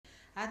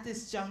at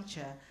this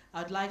juncture,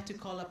 I'd like to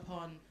call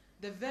upon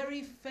the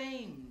very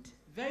famed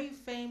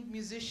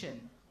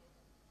musician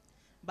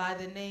by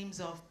the names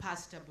of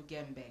Pastor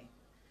Bugembe.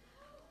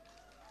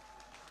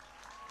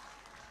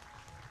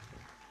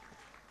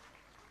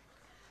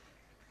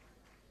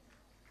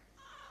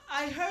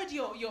 I heard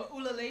your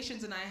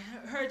ululations and I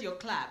heard your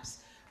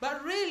claps,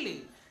 but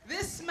really,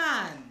 this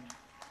man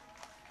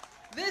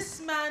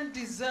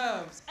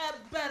deserves a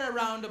better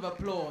round of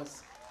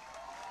applause.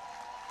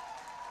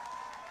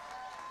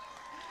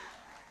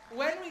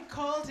 When we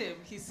called him,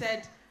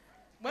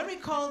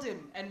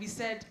 and we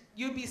said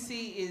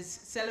UBC is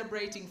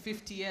celebrating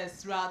 50 years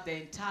throughout the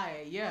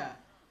entire year,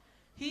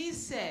 he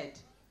said,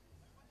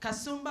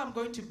 Kasumba, I'm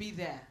going to be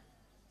there.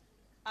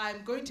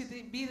 I'm going to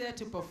be there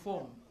to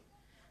perform.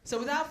 So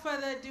without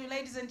further ado,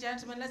 ladies and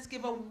gentlemen, let's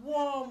give a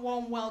warm,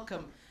 warm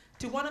welcome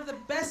to one of the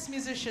best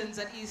musicians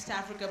that East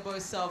Africa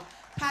boasts of,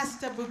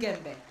 Pastor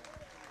Bugembe.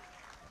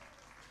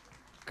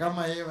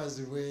 Kama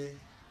yebaziwe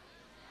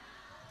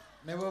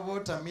nebo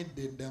bota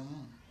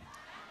middedam.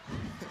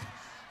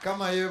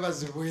 Kama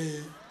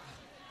yebaziwe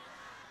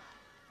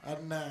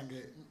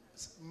Anange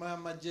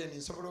Mama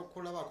Jenny sobola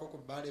okulabako ku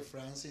Bbaale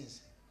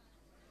Francis.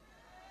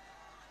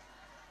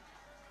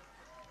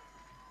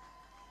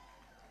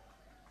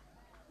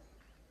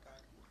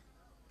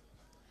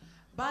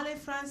 Baale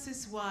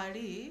Francis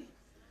wali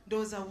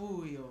ndoza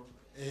wuyo.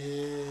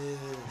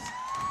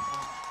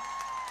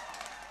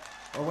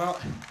 Oh well.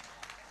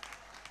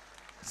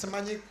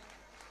 Simanyi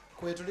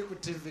kwe tuli ku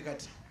TV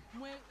kati.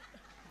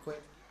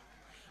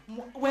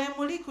 We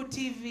muli ku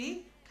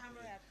TV.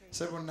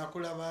 Sebo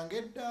nakulabanga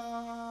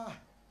edda.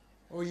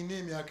 Oyina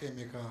emyaka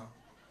emeka.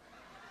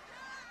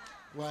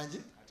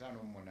 Wangi?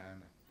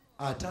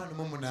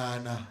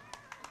 58.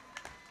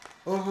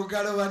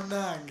 Obugalo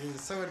bannange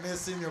so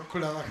nesimye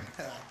okulaba.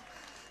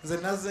 Nze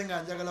nazze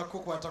nga njagala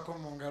kukwatako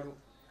mu ngalo.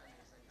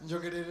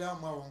 Njogerera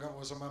mu abo nga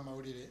bosoma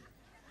amawulire.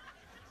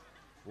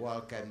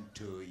 Welcome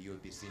to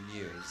UBC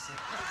News.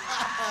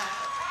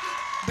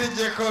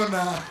 DJ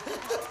Kona.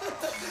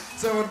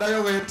 So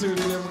ndayo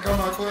wetulire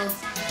mukama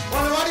konsi.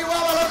 Wale wali